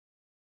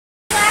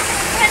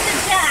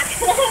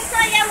It's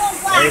not yellow and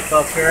black. Hey,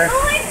 fucker. Oh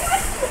my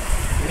gosh.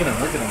 Look at him,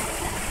 look at him.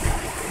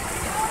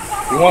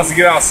 He wants to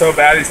get out so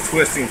bad, he's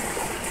twisting.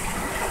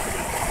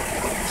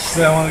 She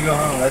said, I want to go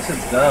home. That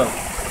shit's dope.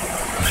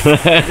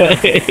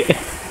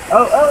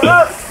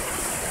 Oh.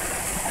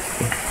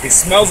 He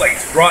smells like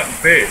rotten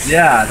fish.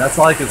 Yeah, that's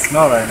all I can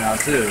smell right now,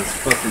 too. It's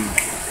fucking...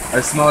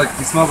 he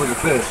smells like a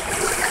fish.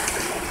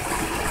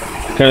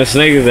 What kind of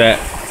snake is that?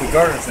 It's a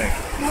garden snake.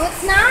 No,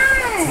 it's not.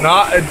 It's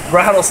not a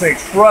rattlesnake.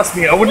 Trust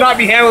me. I would not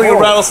be handling a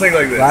rattlesnake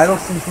like this.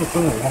 Rattlesnakes will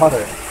swim in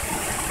water.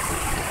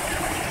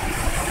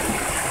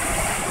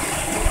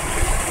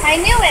 I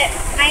knew it.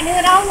 I knew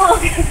it all along.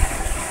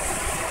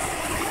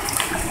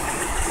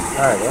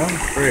 Alright, well, I'm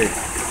free.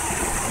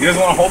 You guys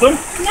want to hold him?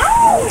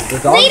 No. The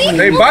dog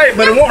They bite,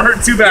 but it won't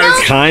hurt too bad. No,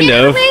 It's- Kind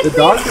get of. away, The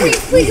dog please,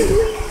 is please.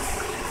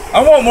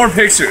 I want more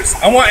pictures.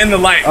 I want in the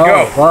light. Oh,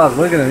 Go. fuck,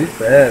 look at him. He's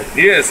bad.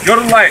 Yes, go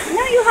to the light.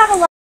 No, you have a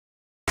lot.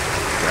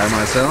 Grab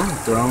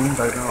myself, throw him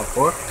back down the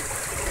fork.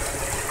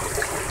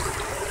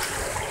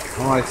 I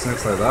don't like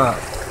snakes like that.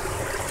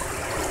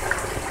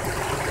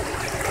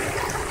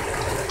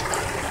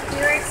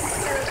 You're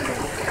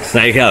so cute.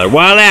 Snake color.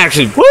 Wild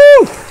action.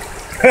 Woo!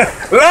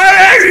 Light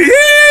action.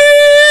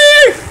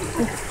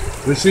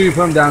 Yay! Should you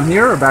put him down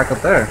here or back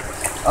up there?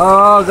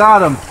 Oh,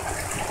 got him.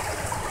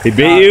 He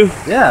beat you?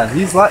 Yeah,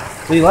 he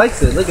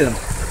likes it. Look at him.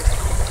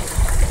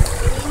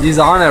 He's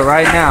on it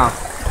right now.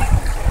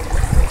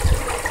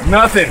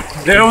 Nothing.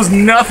 There was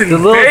nothing. The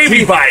little Baby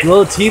teeth, bite. the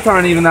little teeth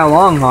aren't even that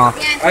long, huh?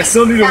 Yeah, I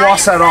still need to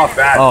wash that off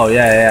bad. Oh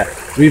yeah.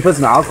 We put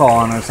some alcohol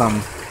on or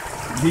something.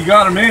 He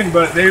got him in,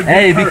 but they.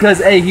 Hey, because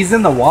he's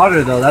in the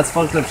water though. That's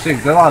fucked up shit.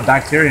 There's a lot of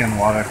bacteria in the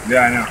water.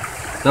 Yeah, I know.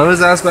 Throw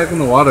his ass back in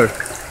the water.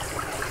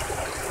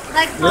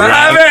 Like,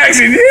 Live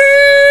action.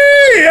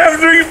 Yay! Have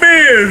 3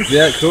 beers.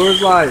 Yeah, Coors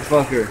Light,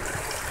 fucker.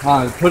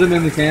 Put him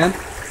in the can.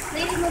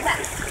 ladies, move back.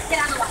 Get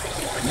out of the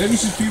water. Maybe you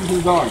should feed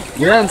the dog.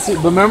 Yeah,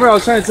 but remember I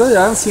was trying to tell you,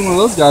 I haven't seen one of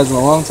those guys in a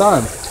long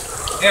time.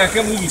 Yeah, I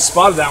can't believe you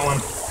spotted that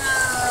one.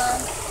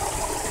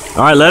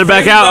 All right, let it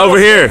back out over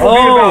here.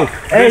 Oh,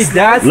 hey,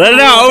 that's Let it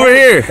out over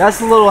here. That's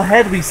the little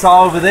head we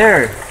saw over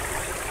there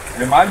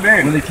It might have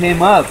when been. it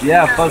came up.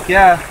 Yeah, fuck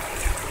yeah.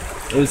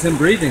 It was him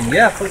breathing.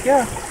 Yeah, fuck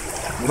yeah.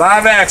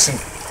 Live action.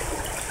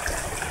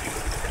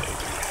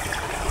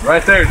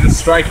 Right there, just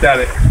strike at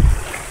it.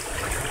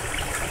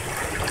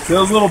 See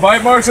those little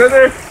bite marks right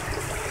there?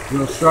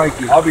 Little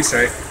strikey. I'll be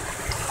safe.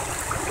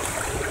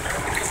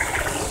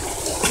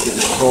 Get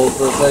this cold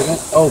for a second.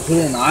 Oh, put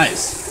it in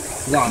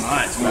ice. Put it on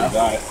ice, I'm gonna bro.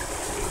 die.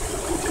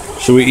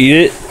 Should we eat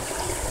it?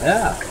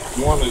 Yeah.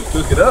 You want to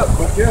cook it up?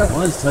 Fuck yeah.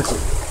 Why don't you touch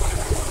it?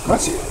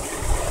 Touch it.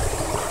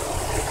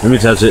 Let me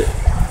touch it.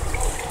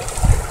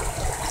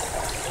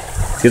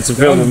 Get some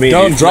film with me.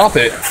 Don't drop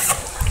it.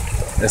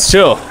 Let's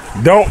chill.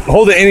 Don't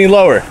hold it any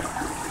lower.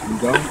 And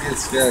don't get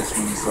sketched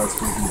when he starts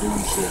fucking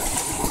doing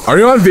shit. Are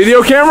you on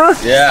video camera?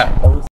 Yeah.